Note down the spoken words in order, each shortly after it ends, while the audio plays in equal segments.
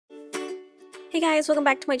Hey guys, welcome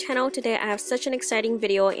back to my channel. Today I have such an exciting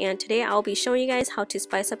video, and today I'll be showing you guys how to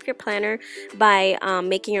spice up your planner by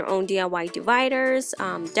making your own DIY dividers,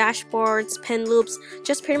 dashboards, pen loops,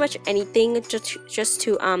 just pretty much anything just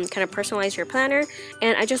to kind of personalize your planner.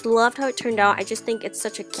 And I just loved how it turned out. I just think it's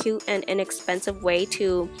such a cute and inexpensive way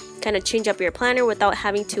to kind of change up your planner without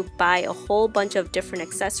having to buy a whole bunch of different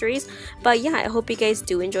accessories. But yeah, I hope you guys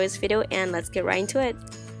do enjoy this video, and let's get right into it.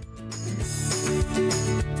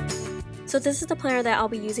 So this is the planner that I'll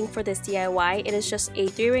be using for this DIY. It is just a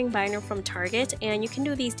 3-ring binder from Target, and you can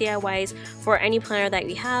do these DIYs for any planner that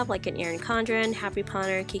you have, like an Erin Condren, Happy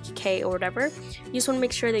Planner, KKK, or whatever. You just want to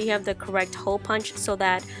make sure that you have the correct hole punch so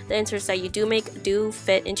that the inserts that you do make do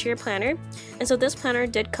fit into your planner. And so this planner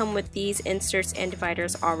did come with these inserts and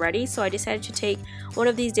dividers already, so I decided to take one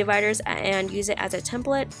of these dividers and use it as a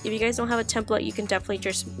template. If you guys don't have a template, you can definitely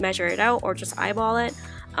just measure it out or just eyeball it.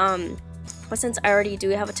 But since I already do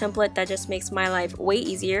have a template, that just makes my life way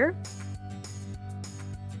easier.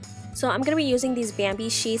 So I'm going to be using these Bambi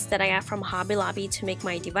sheets that I got from Hobby Lobby to make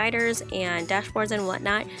my dividers and dashboards and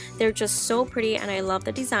whatnot. They're just so pretty and I love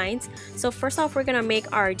the designs. So first off, we're going to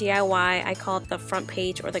make our DIY. I call it the front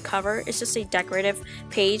page or the cover. It's just a decorative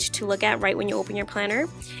page to look at right when you open your planner.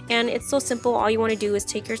 And it's so simple. All you want to do is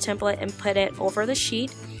take your template and put it over the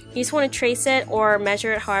sheet. You just want to trace it or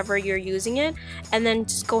measure it however you're using it, and then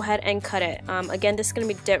just go ahead and cut it. Again, this is going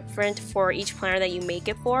to be different for each planner that you make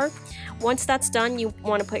it for. Once that's done, you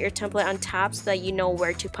want to put your template on top so that you know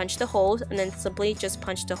where to punch the holes, and then simply just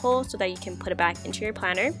punch the hole so that you can put it back into your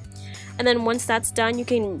planner. And then once that's done, you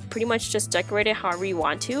can pretty much just decorate it however you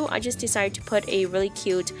want to. I just decided to put a really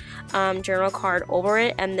cute journal card over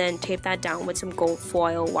it and then tape that down with some gold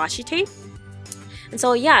foil washi tape. And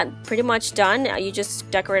so yeah, pretty much done. You just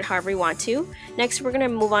decorate however you want to. Next, we're going to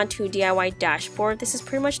move on to DIY dashboard. This is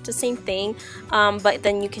pretty much the same thing, but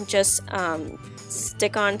then you can just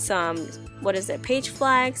stick on some, page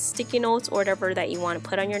flags, sticky notes, or whatever that you want to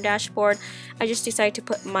put on your dashboard. I just decided to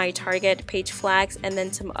put my Target page flags and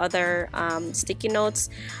then some other sticky notes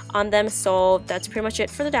on them. So that's pretty much it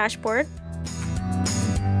for the dashboard.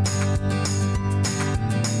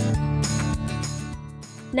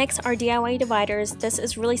 Next are DIY dividers. This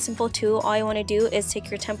is really simple too. All you want to do is take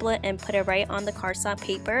your template and put it right on the cardstock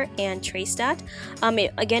paper and trace that.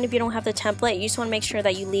 Again, if you don't have the template, you just want to make sure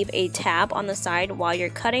that you leave a tab on the side while you're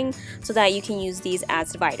cutting so that you can use these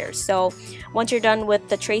as dividers. So once you're done with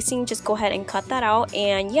the tracing, just go ahead and cut that out,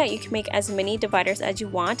 and yeah, you can make as many dividers as you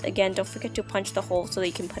want. Again, don't forget to punch the hole so that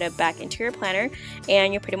you can put it back into your planner,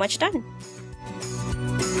 and you're pretty much done.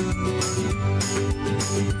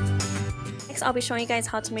 I'll be showing you guys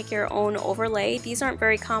how to make your own overlay. These aren't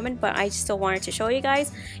very common, but I still wanted to show you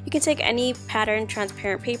guys. You can take any pattern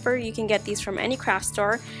transparent paper. You can get these from any craft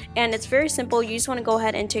store, and it's very simple. You just want to go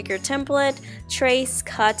ahead and take your template, trace,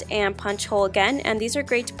 cut, and punch hole again. And these are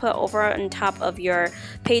great to put over on top of your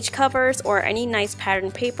page covers or any nice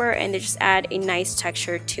pattern paper, and they just add a nice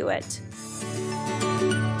texture to it.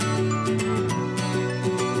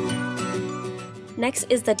 Next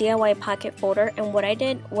is the DIY pocket folder, and what I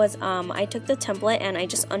did was I took the template and I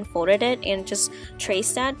just unfolded it and just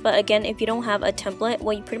traced that. But again, if you don't have a template,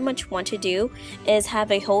 what you pretty much want to do is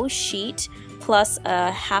have a whole sheet plus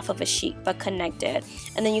half of a sheet but connected,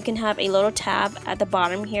 and then you can have a little tab at the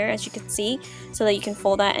bottom here, as you can see, so that you can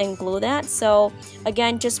fold that and glue that. So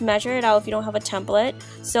again, just measure it out if you don't have a template.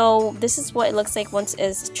 So this is what it looks like once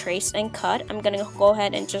it's traced and cut. I'm gonna go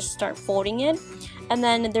ahead and just start folding it. And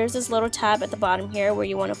then there's this little tab at the bottom here where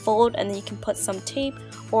you want to fold, and then you can put some tape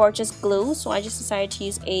or just glue. So I just decided to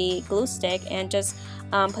use a glue stick and just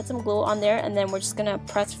put some glue on there, and then we're just gonna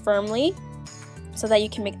press firmly so that you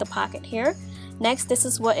can make the pocket here. Next, this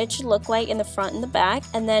is what it should look like in the front and the back,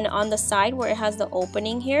 and then on the side where it has the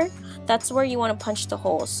opening here, that's where you want to punch the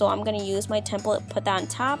holes. So I'm going to use my template, put that on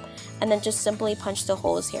top, and then just simply punch the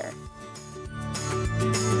holes here.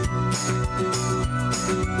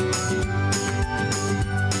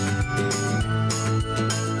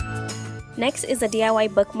 Next is the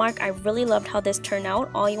DIY bookmark. I really loved how this turned out.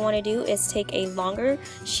 All you want to do is take a longer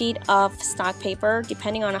sheet of stock paper,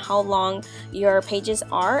 depending on how long your pages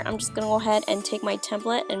are. I'm just going to go ahead and take my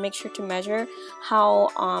template and make sure to measure how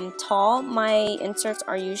tall my inserts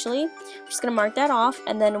are usually. I'm just going to mark that off,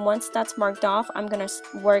 and then once that's marked off, I'm going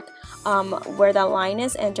to work where that line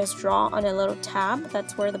is and just draw on a little tab.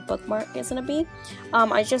 That's where the bookmark is going to be.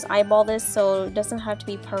 I just eyeball this, so it doesn't have to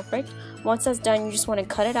be perfect. Once that's done, you just want to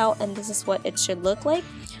cut it out, and this is what it should look like.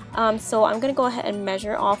 So I'm going to go ahead and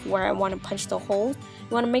measure off where I want to punch the hole.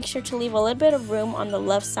 You want to make sure to leave a little bit of room on the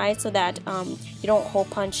left side so that you don't hole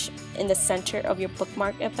punch in the center of your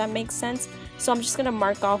bookmark, if that makes sense. So I'm just going to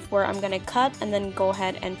mark off where I'm going to cut and then go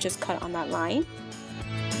ahead and just cut on that line.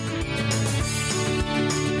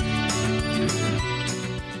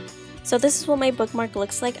 So this is what my bookmark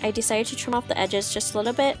looks like. I decided to trim off the edges just a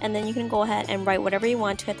little bit, and then you can go ahead and write whatever you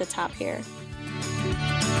want to at the top here.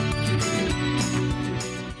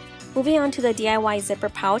 Moving on to the DIY zipper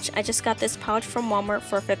pouch, I just got this pouch from Walmart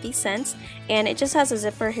for 50 cents, and it just has a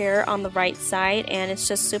zipper here on the right side, and it's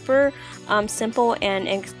just super simple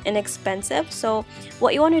and inexpensive. So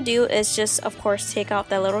what you want to do is just, of course, take out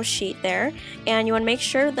that little sheet there, and you want to make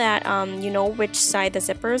sure that you know which side the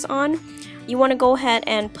zipper is on. You want to go ahead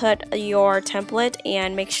and put your template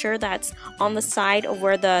and make sure that's on the side of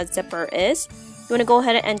where the zipper is. You want to go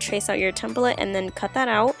ahead and trace out your template and then cut that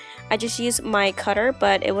out. I just used my cutter,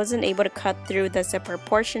 but it wasn't able to cut through the zipper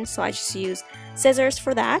portion, so I just used scissors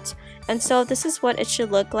for that. And so this is what it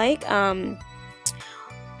should look like.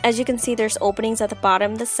 As you can see, there's openings at the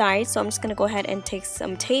bottom, the side, so I'm just going to go ahead and take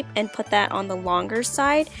some tape and put that on the longer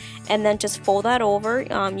side and then just fold that over.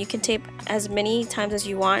 You can tape as many times as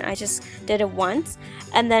you want. I just did it once.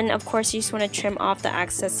 And then of course you just want to trim off the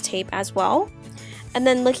excess tape as well. And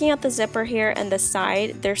then looking at the zipper here and the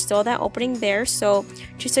side, there's still that opening there, so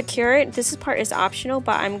to secure it, this part is optional,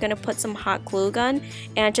 but I'm going to put some hot glue gun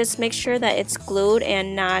and just make sure that it's glued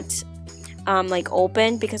and not like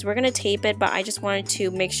open, because we're going to tape it, but I just wanted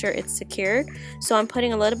to make sure it's secured. So I'm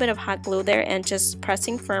putting a little bit of hot glue there and just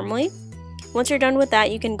pressing firmly. Once you're done with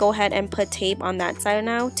that, you can go ahead and put tape on that side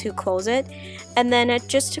now to close it. And then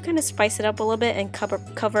just to kind of spice it up a little bit and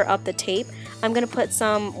cover up the tape, I'm going to put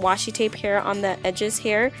some washi tape here on the edges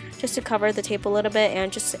here just to cover the tape a little bit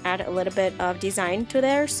and just add a little bit of design to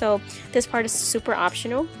there. So this part is super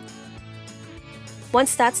optional.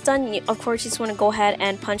 Once that's done, of course you just want to go ahead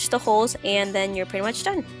and punch the holes, and then you're pretty much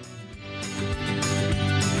done.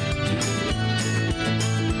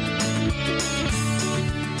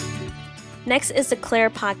 Next is the clear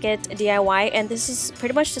pocket DIY, and this is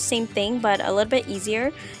pretty much the same thing but a little bit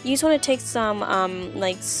easier. You just want to take some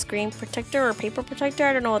like screen protector or paper protector,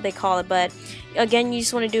 I don't know what they call it, but again you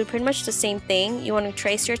just want to do pretty much the same thing. You want to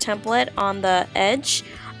trace your template on the edge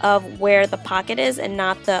of where the pocket is and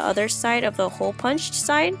not the other side of the hole punched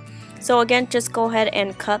side. So again, just go ahead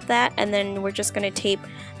and cut that, and then we're just going to tape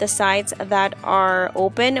the sides that are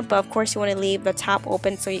open, but of course you want to leave the top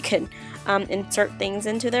open so you can insert things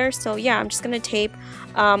into there. So yeah, I'm just going to tape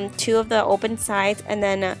 2 of the open sides, and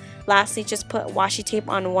then lastly just put washi tape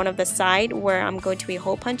on one of the side where I'm going to be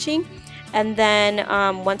hole punching. And then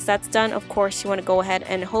once that's done, of course you want to go ahead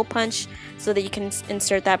and hole punch so that you can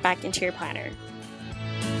insert that back into your planner.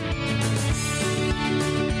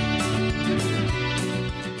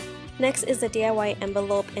 Next is the DIY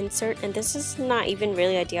envelope insert, and this is not even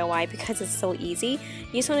really a DIY because it's so easy.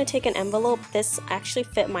 You just want to take an envelope. This actually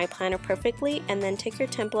fit my planner perfectly, and then take your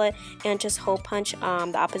template and just hole punch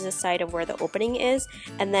the opposite side of where the opening is,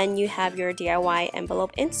 and then you have your DIY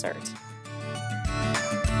envelope insert.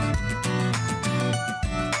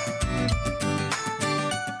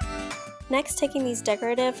 Next, taking these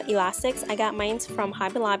decorative elastics, I got mine from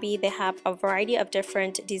Hobby Lobby. They have a variety of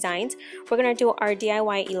different designs. We're going to do our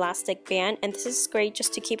DIY elastic band, and this is great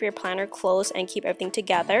just to keep your planner closed and keep everything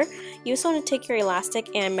together. You also want to take your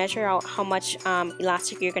elastic and measure out how much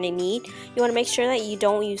elastic you're going to need. You want to make sure that you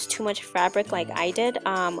don't use too much fabric like I did.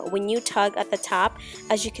 When you tug at the top,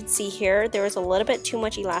 as you can see here, there was a little bit too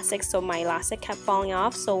much elastic, so my elastic kept falling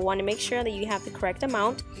off. So want to make sure that you have the correct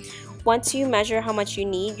amount. Once you measure how much you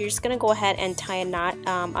need, you're just going to go ahead and tie a knot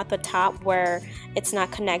at the top where it's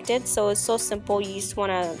not connected. So it's so simple. You just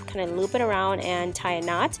want to kind of loop it around and tie a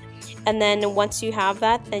knot. And then once you have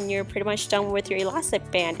that, then you're pretty much done with your elastic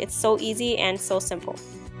band. It's so easy and so simple.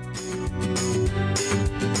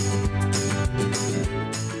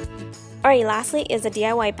 Alright, lastly is a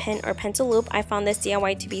DIY pin or pencil loop. I found this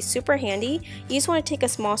DIY to be super handy. You just want to take a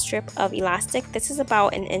small strip of elastic. This is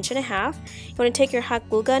about 1.5 inches. You want to take your hot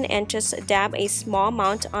glue gun and just dab a small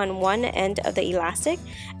amount on one end of the elastic,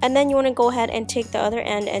 and then you want to go ahead and take the other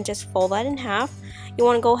end and just fold that in half. You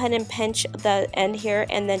want to go ahead and pinch the end here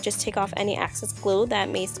and then just take off any excess glue that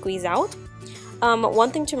may squeeze out.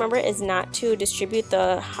 One thing to remember is not to distribute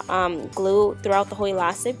the glue throughout the whole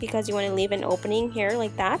elastic, because you want to leave an opening here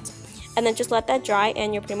like that. And then just let that dry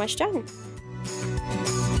and you're pretty much done.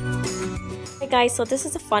 Hey Alright guys, so this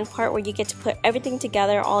is the fun part where you get to put everything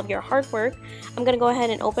together, all of your hard work. I'm going to go ahead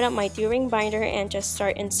and open up my 3-ring binder and just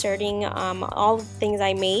start inserting all the things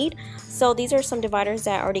I made. So these are some dividers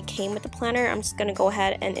that already came with the planner. I'm just going to go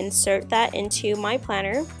ahead and insert that into my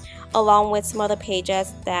planner along with some other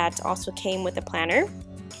pages that also came with the planner.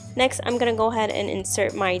 Next, I'm going to go ahead and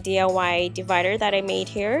insert my DIY divider that I made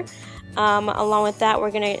here. Along with that,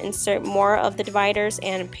 we're going to insert more of the dividers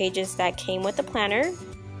and pages that came with the planner.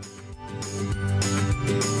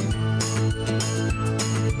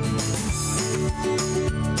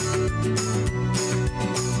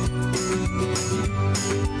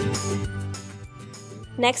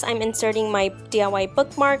 Next, I'm inserting my DIY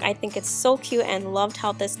bookmark. I think it's so cute and loved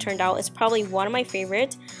how this turned out. It's probably one of my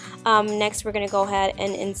favorite. Next, we're going to go ahead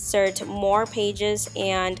and insert more pages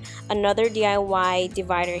and another DIY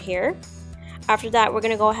divider here. After that, we're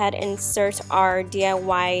going to go ahead and insert our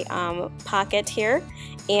DIY pocket here.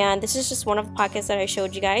 And this is just one of the pockets that I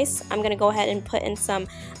showed you guys. I'm going to go ahead and put in some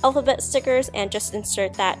alphabet stickers and just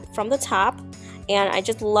insert that from the top. And I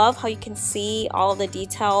just love how you can see all of the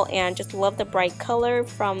detail and just love the bright color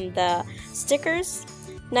from the stickers.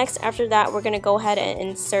 Next, after that, we're going to go ahead and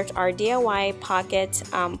insert our DIY pocket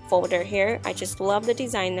folder here. I just love the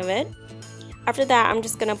design of it. After that, I'm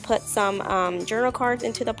just going to put some journal cards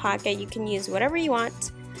into the pocket. You can use whatever you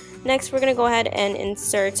want. Next, we're going to go ahead and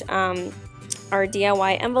insert our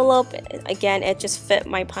DIY envelope. Again, it just fit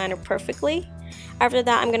my planner perfectly. After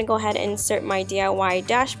that, I'm going to go ahead and insert my DIY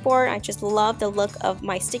dashboard. I just love the look of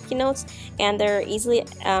my sticky notes and they're easily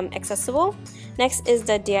accessible. Next is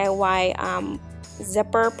the DIY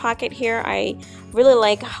zipper pocket here. I really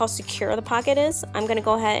like how secure the pocket is. I'm going to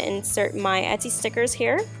go ahead and insert my Etsy stickers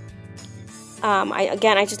here.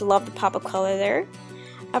 I just love the pop of color there.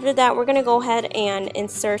 After that, we're going to go ahead and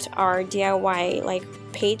insert our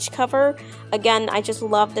DIY page cover. Again, I just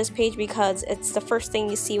love this page because it's the first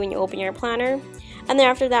thing you see when you open your planner. And then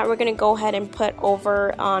after that, we're going to go ahead and put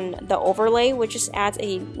over on the overlay, which just adds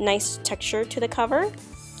a nice texture to the cover.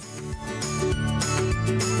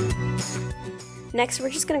 Next, we're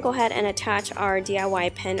just going to go ahead and attach our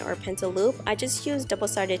DIY pen or pencil loop. I just use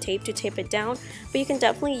double-sided tape to tape it down, but you can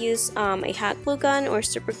definitely use a hot glue gun or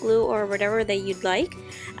super glue or whatever that you'd like.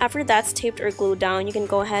 After that's taped or glued down, you can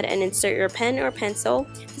go ahead and insert your pen or pencil.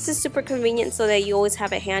 This is super convenient so that you always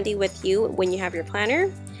have it handy with you when you have your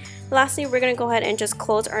planner. Lastly, we're going to go ahead and just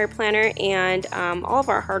close our planner and all of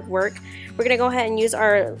our hard work. We're going to go ahead and use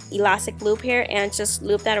our elastic loop here and just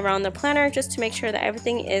loop that around the planner just to make sure that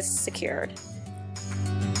everything is secured.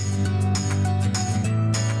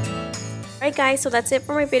 Alright guys, so that's it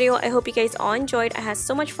for my video. I hope you guys all enjoyed. I had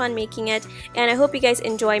so much fun making it, and I hope you guys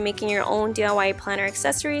enjoy making your own DIY planner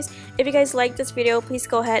accessories. If you guys like this video, please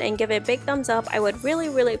go ahead and give it a big thumbs up. I would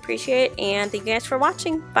really appreciate it, and thank you guys for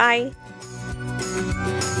watching. Bye!